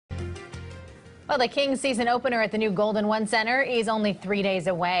Well, the Kings season opener at the new Golden One Center is only 3 days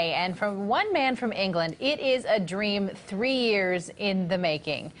away. And from one man from England, it is a dream 3 years in the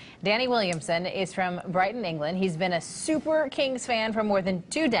making. Danny Williamson is from Brighton, England. He's been a super Kings fan for more than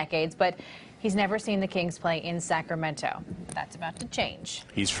 2 decades, but he's never seen the Kings play in Sacramento. That's about to change.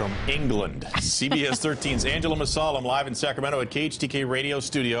 He's from England. CBS 13's Angela Masalam live in Sacramento at KHTK Radio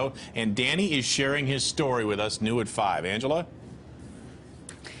Studio. And Danny is sharing his story with us, new at 5. Angela?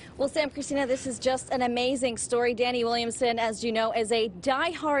 Well, Sam, Christina, this is just an amazing story. Danny Williamson, as you know, is a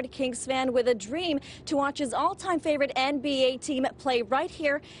die-hard Kings fan with a dream to watch his all-time favorite NBA team play right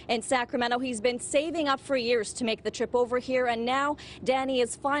here in Sacramento. He's been saving up for years to make the trip over here, and now Danny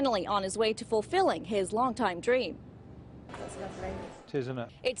is finally on his way to fulfilling his longtime dream. Isn't it?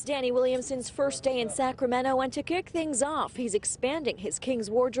 It's Danny Williamson's first day in Sacramento, and to kick things off, he's expanding his Kings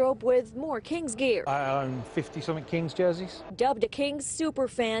wardrobe with more Kings gear. I own 50-something Kings jerseys. Dubbed a Kings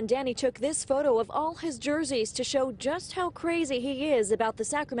superfan, Danny took this photo of all his jerseys to show just how crazy he is about the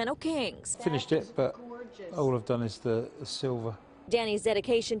Sacramento Kings. Finished it, but all I've done is the silver. Danny's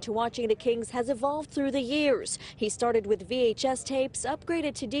dedication to watching the Kings has evolved through the years. He started with VHS tapes,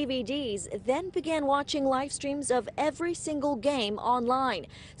 upgraded to DVDs, then began watching live streams of every single game online.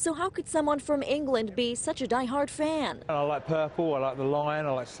 So how could someone from England be such a die-hard fan? I like purple, I like the Lion,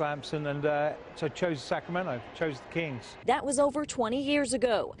 I like Slamson, and so I chose Sacramento, chose the Kings. That was over 20 years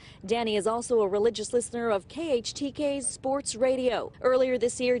ago. Danny is also a religious listener of KHTK's sports radio. Earlier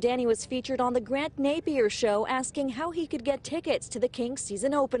this year, Danny was featured on the Grant Napier Show asking how he could get tickets to the Kings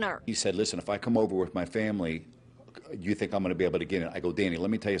season opener. He said, listen, if I come over with my family, you think I'm going to be able to get in? I go, Danny, let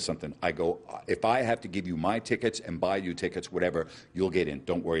me tell you something. I go, if I have to give you my tickets and buy you tickets, whatever, you'll get in.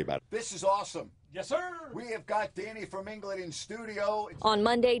 Don't worry about it. This is awesome. Yes, sir. We have got Danny from England in studio. On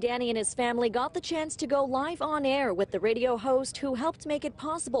Monday, Danny and his family got the chance to go live on air with the radio host who helped make it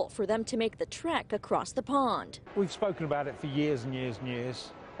possible for them to make the trek across the pond. We've spoken about it for years and years and years.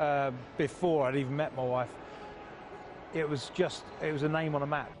 Before I'd even met my wife. It was a name on a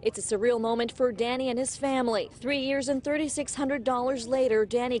map. It's a surreal moment for Danny and his family. 3 years and $3,600 later,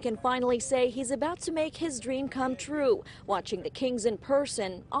 Danny can finally say he's about to make his dream come true, watching the Kings in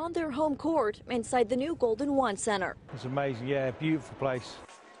person on their home court inside the new Golden One Center. It's amazing, yeah, beautiful place.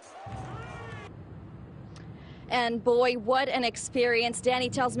 And boy, what an experience. Danny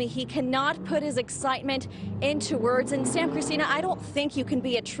tells me he cannot put his excitement into words. And Sam, Christina, I don't think you can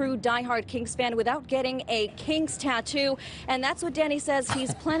be a true diehard Kings fan without getting a Kings tattoo. And that's what Danny says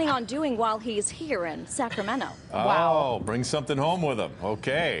he's planning on doing while he's here in Sacramento. Wow. Bring something home with him.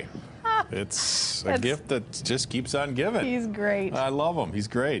 Okay. It's a gift that just keeps on giving. He's great. I love him. He's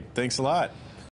great. Thanks a lot.